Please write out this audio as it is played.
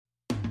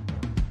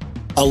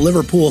A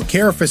Liverpool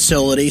care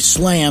facility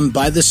slammed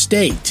by the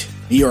state.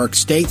 New York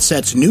State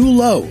sets new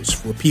lows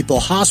for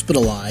people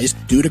hospitalized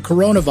due to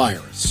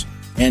coronavirus.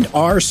 And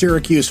are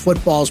Syracuse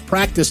football's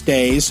practice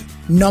days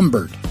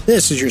numbered?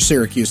 This is your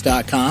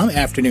Syracuse.com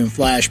afternoon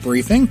flash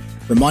briefing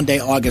for Monday,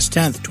 August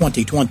 10th,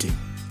 2020.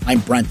 I'm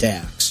Brent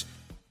Axe.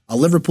 A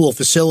Liverpool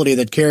facility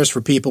that cares for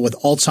people with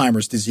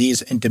Alzheimer's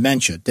disease and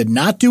dementia did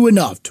not do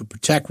enough to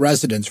protect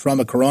residents from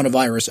a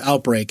coronavirus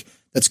outbreak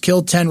that's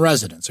killed 10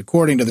 residents,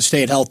 according to the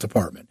state health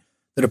department.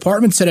 The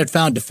department said it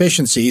found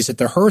deficiencies at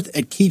the Hearth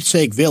at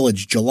Keepsake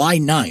Village July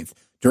 9th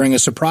during a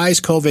surprise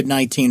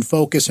COVID-19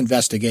 focus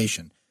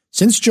investigation.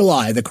 Since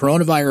July, the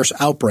coronavirus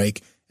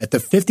outbreak at the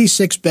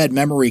 56-bed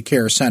memory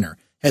care center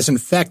has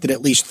infected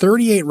at least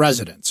 38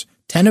 residents,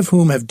 10 of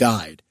whom have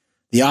died.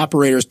 The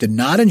operators did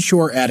not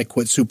ensure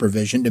adequate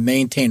supervision to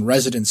maintain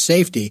resident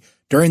safety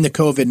during the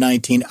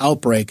COVID-19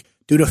 outbreak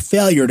due to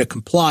failure to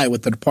comply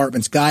with the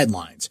department's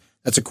guidelines.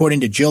 That's according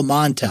to Jill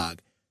Montag,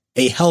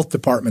 a health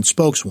department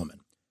spokeswoman.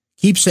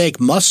 Keepsake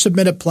must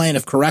submit a plan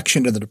of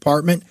correction to the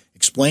department,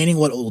 explaining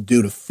what it will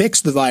do to fix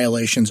the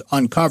violations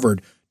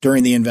uncovered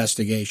during the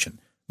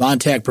investigation.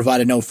 Montag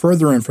provided no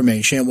further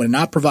information and would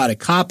not provide a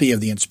copy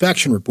of the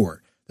inspection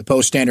report. The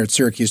Post-Standard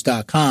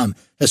Syracuse.com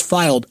has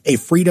filed a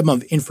Freedom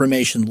of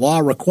Information law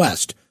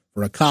request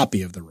for a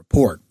copy of the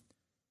report.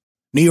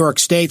 New York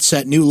State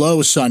set new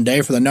lows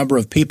Sunday for the number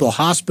of people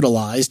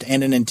hospitalized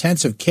and in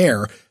intensive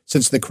care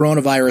since the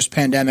coronavirus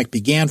pandemic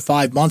began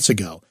 5 months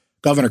ago,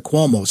 Governor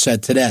Cuomo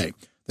said today.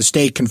 The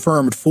state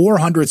confirmed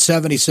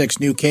 476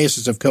 new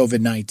cases of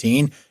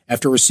COVID-19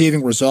 after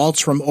receiving results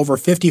from over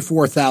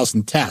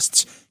 54,000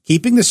 tests,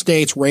 keeping the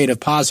state's rate of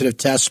positive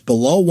tests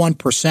below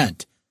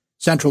 1%.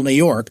 Central New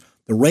York,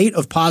 the rate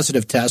of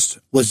positive tests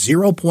was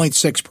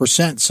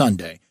 0.6%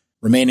 Sunday,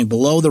 remaining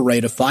below the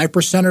rate of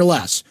 5% or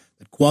less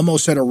that Cuomo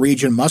said a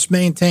region must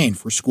maintain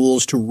for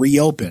schools to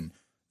reopen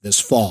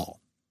this fall.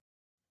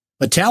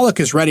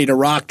 Metallica is ready to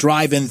rock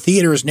drive-in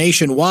theaters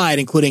nationwide,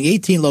 including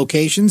 18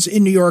 locations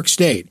in New York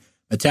State.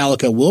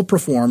 Metallica will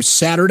perform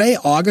Saturday,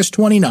 August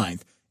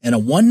 29th, in a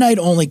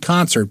one-night-only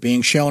concert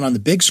being shown on the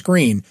big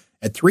screen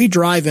at 3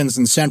 drive-ins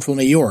in central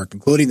New York,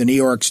 including the New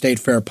York State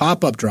Fair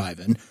Pop-Up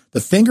Drive-In, the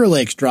Finger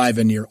Lakes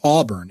Drive-In near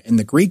Auburn, and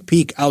the Greek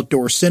Peak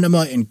Outdoor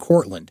Cinema in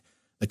Cortland.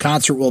 The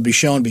concert will be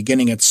shown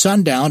beginning at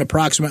sundown,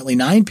 approximately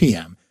 9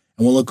 p.m.,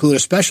 and will include a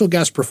special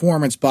guest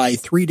performance by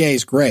 3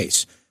 Days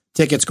Grace.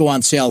 Tickets go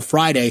on sale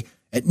Friday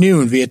at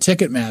noon via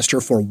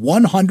Ticketmaster for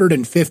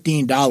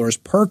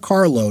 $115 per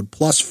carload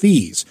plus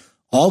fees.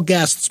 All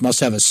guests must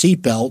have a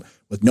seatbelt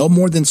with no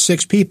more than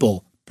 6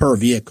 people per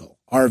vehicle.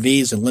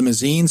 RVs and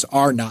limousines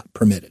are not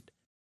permitted.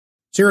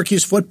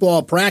 Syracuse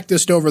football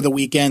practiced over the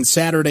weekend,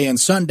 Saturday and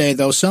Sunday,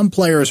 though some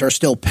players are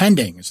still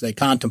pending as they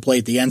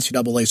contemplate the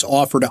NCAA's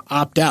offer to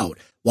opt out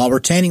while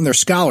retaining their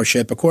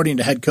scholarship, according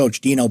to head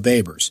coach Dino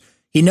Babers.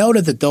 He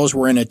noted that those who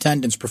were in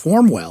attendance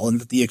performed well and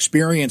that the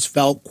experience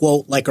felt,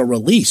 quote, like a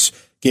release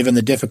given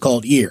the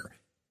difficult year.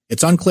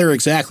 It's unclear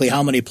exactly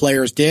how many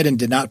players did and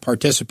did not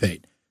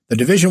participate. The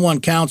Division I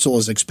Council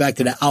is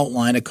expected to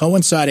outline a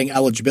coinciding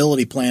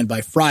eligibility plan by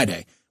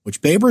Friday,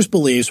 which Babers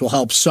believes will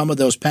help some of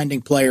those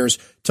pending players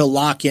to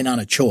lock in on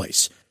a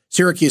choice.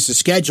 Syracuse is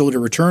scheduled to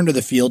return to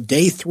the field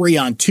day 3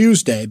 on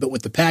Tuesday, but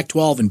with the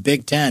Pac-12 and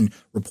Big Ten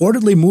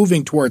reportedly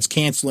moving towards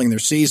canceling their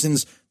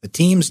seasons, the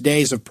team's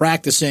days of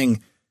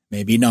practicing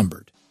may be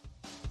numbered.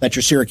 That's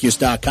your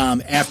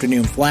Syracuse.com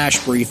afternoon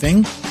flash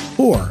briefing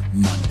for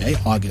Monday,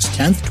 August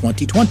 10th,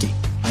 2020.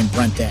 I'm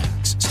Brent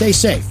Axe. Stay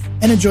safe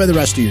and enjoy the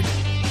rest of your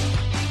day.